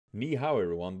Ni hao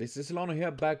everyone, this is Lano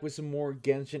here, back with some more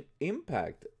Genshin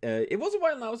Impact. It was a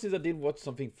while now since I did watch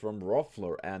something from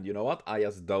Rawfler, and you know what? I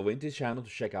just dove into his channel to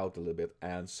check out a little bit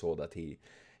and saw that he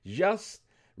just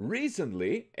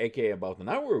recently, aka about an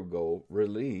hour ago,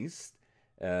 released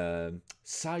Sayu.exe.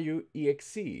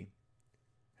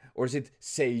 Or is it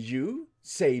say you,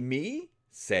 say me,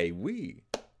 say we?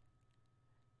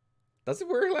 Does it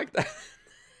work like that?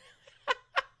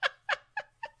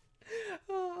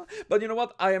 But you know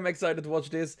what? I am excited to watch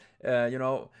this,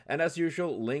 and as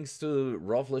usual, links to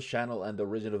Rawfler's channel and the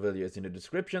original video is in the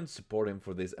description. Support him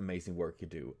for this amazing work he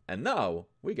do. And now,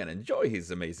 we can enjoy his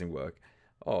amazing work.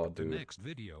 Oh, dude. The next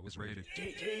video is rated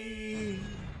GG!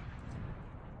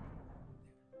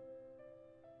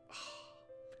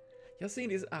 You seen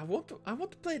this? I want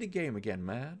to play the game again,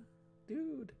 man.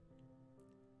 Dude.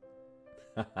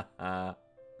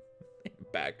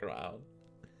 Background.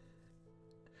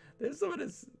 There's so many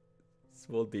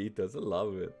small details. I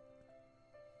love it.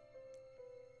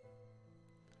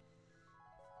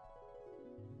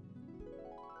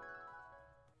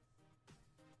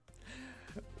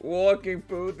 Walking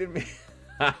Putin me.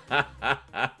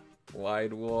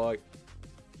 Wide walk.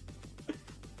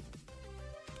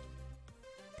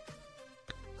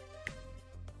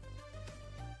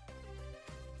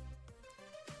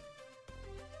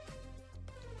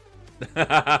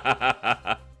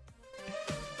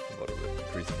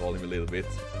 Increase the volume a little bit.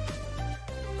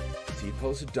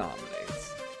 T-pose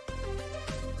dominates.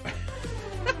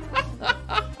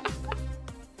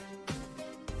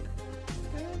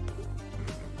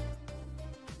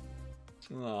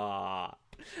 Ah,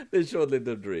 the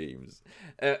short-lived dreams.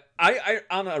 I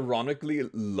unironically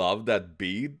love that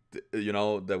beat. You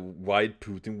know, the wide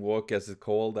Putin walk, as it's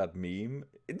called, that meme.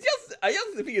 I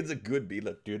just think it's a good beat.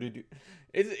 Like, do.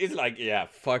 It's like, yeah,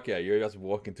 fuck yeah, you're just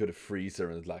walking to the freezer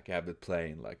and like have it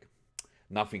playing, like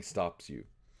nothing stops you.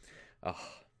 Oh.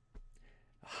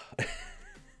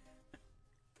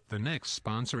 The next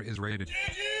sponsor is rated.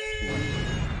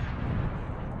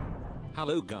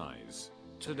 Hello guys.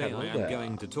 Today Hello I am there.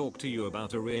 going to talk to you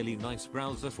about a really nice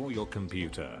browser for your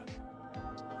computer.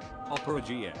 Opera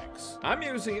GX. I'm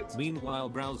using it. Meanwhile,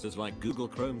 browsers like Google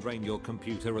Chrome drain your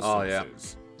computer Oh,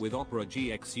 resources. With Opera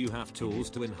GX you have tools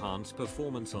to enhance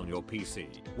performance on your PC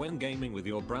when gaming with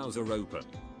your browser open.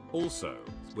 Also,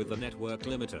 with the network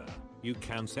limiter, you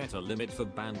can set a limit for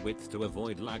bandwidth to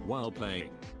avoid lag while playing.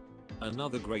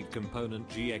 Another great component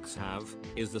GX have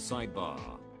is the sidebar.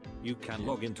 You can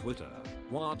log in Twitter,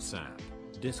 WhatsApp,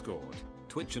 Discord,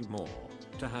 Twitch and more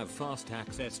to have fast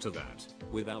access to that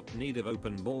without need of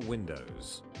open more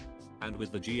windows. And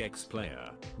with the GX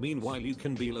player, meanwhile you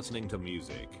can be listening to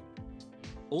music.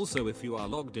 Also, if you are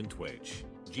logged in Twitch,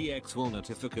 GX will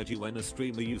notify you when a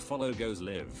streamer you follow goes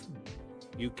live.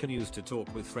 You can use to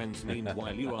talk with friends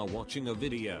meanwhile you are watching a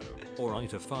video, or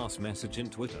write a fast message in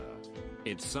Twitter.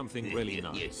 It's something really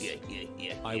nice.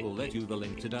 I will let you the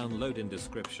link to download in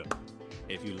description.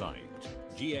 If you liked,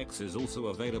 GX is also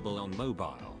available on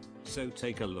mobile, so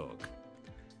take a look.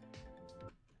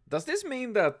 Does this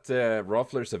mean that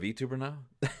Rawfler's a VTuber now?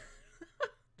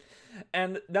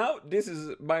 And now this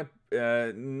is my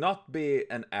not be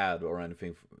an ad or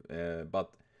anything, but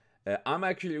I'm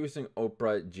actually using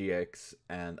Opera GX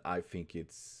and I think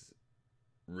it's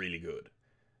really good.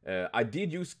 I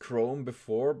did use Chrome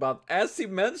before, but as he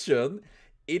mentioned,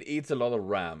 it eats a lot of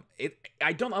RAM.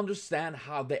 I don't understand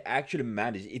how they actually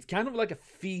manage. It's kind of like a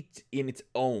feat in its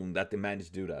own that they manage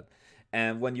to do that.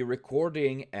 And when you're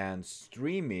recording and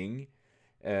streaming,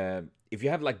 if you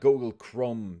have like Google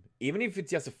Chrome, even if it's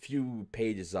just a few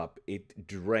pages up, it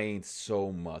drains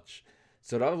so much.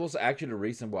 So that was actually the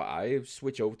reason why I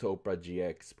switched over to Opera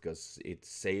GX, because it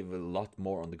saves a lot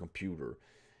more on the computer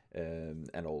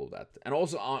and all of that. And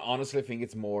also, honestly, I think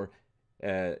it's more,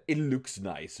 it looks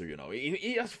nicer, you know.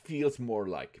 It just feels more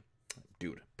like,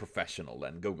 dude, professional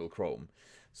than Google Chrome.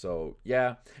 So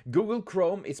yeah, Google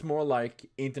Chrome is more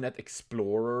like Internet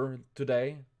Explorer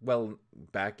today. Well,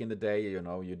 back in the day, you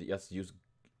know, you just use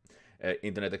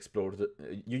Internet Explorer.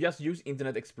 You just use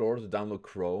Internet Explorer to download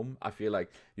Chrome. I feel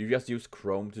like you just use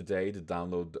Chrome today to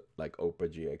download like Opera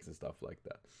GX and stuff like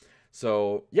that.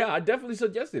 So yeah, I definitely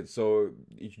suggest it. So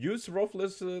use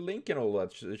Rawfler's link and all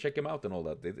that. Check him out and all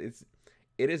that.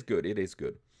 It is good. It is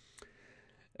good.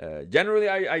 Generally,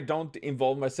 I don't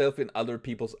involve myself in other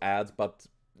people's ads, but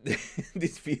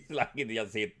this feels like it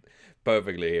just hit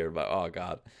perfectly here. But oh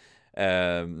god.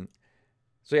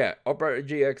 So yeah, Opera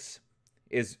GX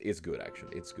is good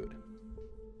actually. It's good.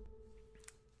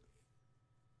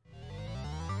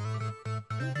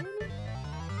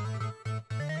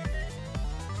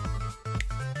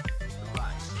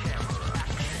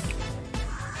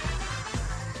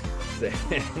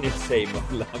 same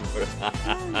old lover.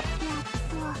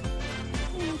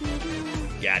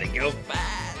 Gotta go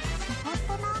fast.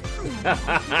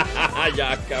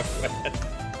 Jacka fast.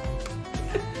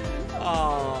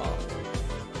 Oh.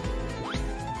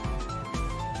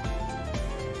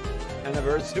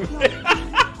 Anniversary.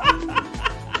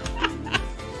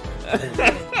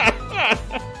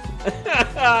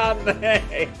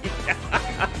 Nej.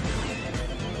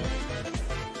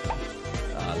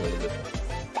 A little bit.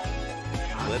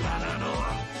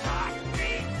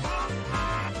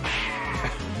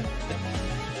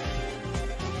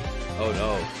 Oh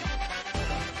no.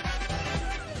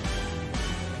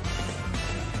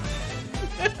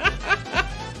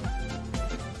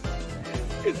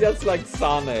 It's just like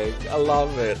Sonic. I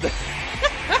love it.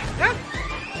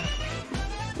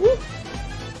 Woo.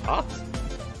 Hot.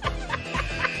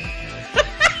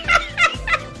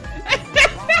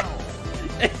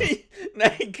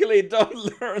 Nakely, don't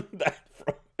learn that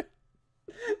from it.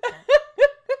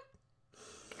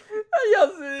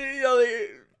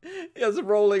 just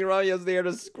rolling around, just there,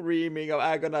 the screaming of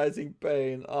agonizing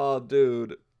pain. Oh,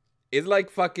 dude. It's like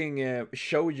fucking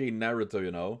Shoji Naruto,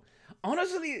 you know?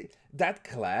 Honestly, that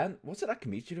clan, what's it,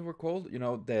 Akamichi they were called? You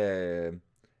know, the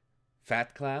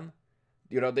Fat Clan?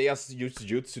 You know, they just used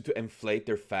jutsu to inflate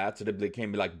their fat so they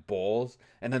became like balls,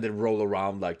 and then they roll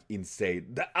around like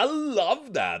insane. I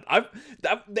love that.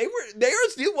 They are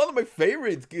still one of my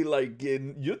favorites, like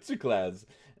in jutsu clans.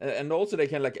 And also they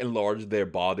can like enlarge their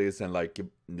bodies and like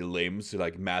the limbs to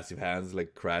like massive hands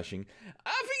like crashing.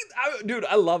 Dude,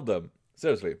 I love them.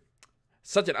 Seriously,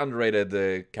 such an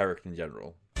underrated character in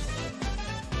general.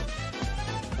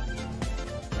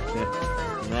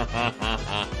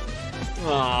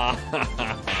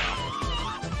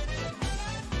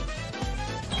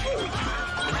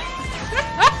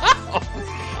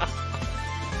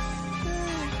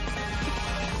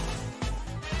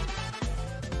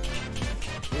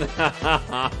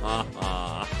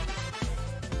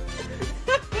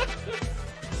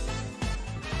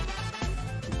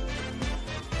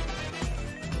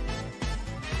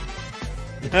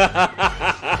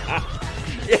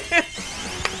 Yes!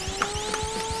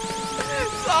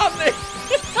 Sonic!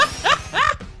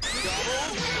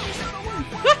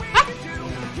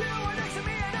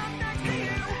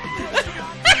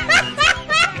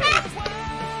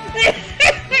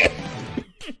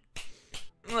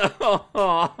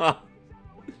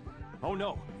 Oh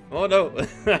no. Oh no.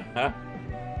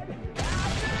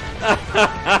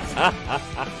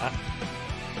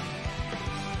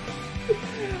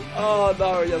 Oh,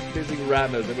 now we're just missing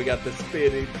Rammus and we got the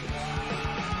spinning.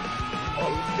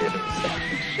 All spinners.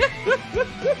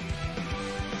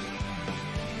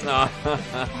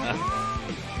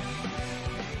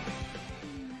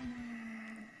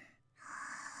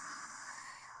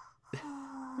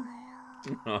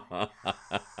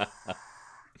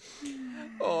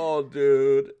 Oh,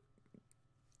 dude.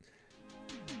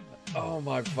 Oh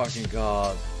my fucking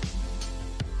god.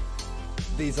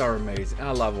 These are amazing.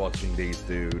 I love watching these,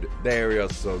 dude. They are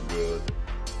so good.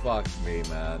 Fuck me,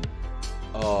 man.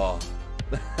 Oh.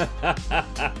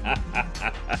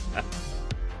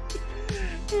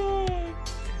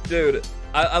 Dude,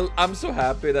 I'm so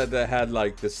happy that they had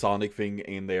like the Sonic thing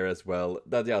in there as well.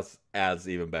 That just adds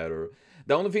even better.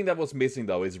 The only thing that was missing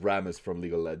though is Rammus from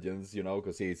League of Legends, you know,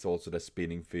 because he's also the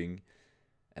spinning thing.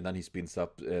 And then he spins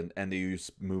up and they use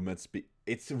movements.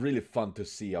 It's really fun to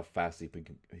see how fast he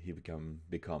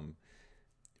become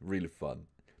really fun,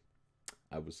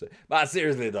 I would say. But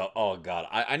seriously though, oh god,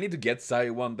 I need to get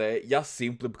Sayu one day, just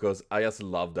simply because I just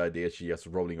love the idea she just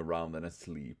rolling around and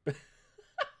asleep. It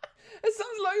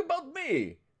sounds like about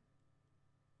me.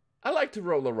 I like to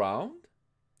roll around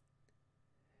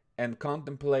and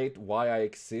contemplate why I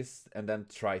exist and then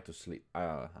try to sleep.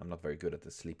 I'm not very good at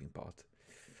the sleeping part.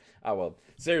 Ah well,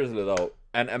 seriously though,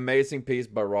 an amazing piece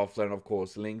by Rawfler, and of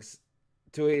course links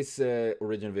to his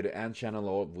original video and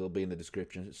channel will be in the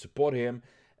description. Support him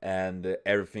and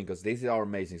everything, because this is our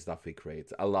amazing stuff he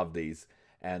creates. I love these,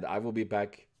 and I will be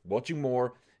back watching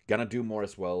more, gonna do more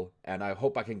as well, and I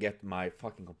hope I can get my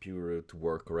fucking computer to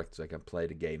work correct so I can play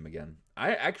the game again.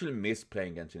 I actually miss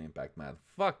playing Genshin Impact, man.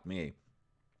 Fuck me.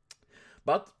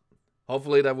 But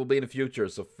hopefully that will be in the future,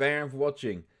 so thank you for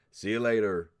watching. See you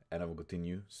later. And I will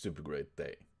continue. Super great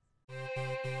day.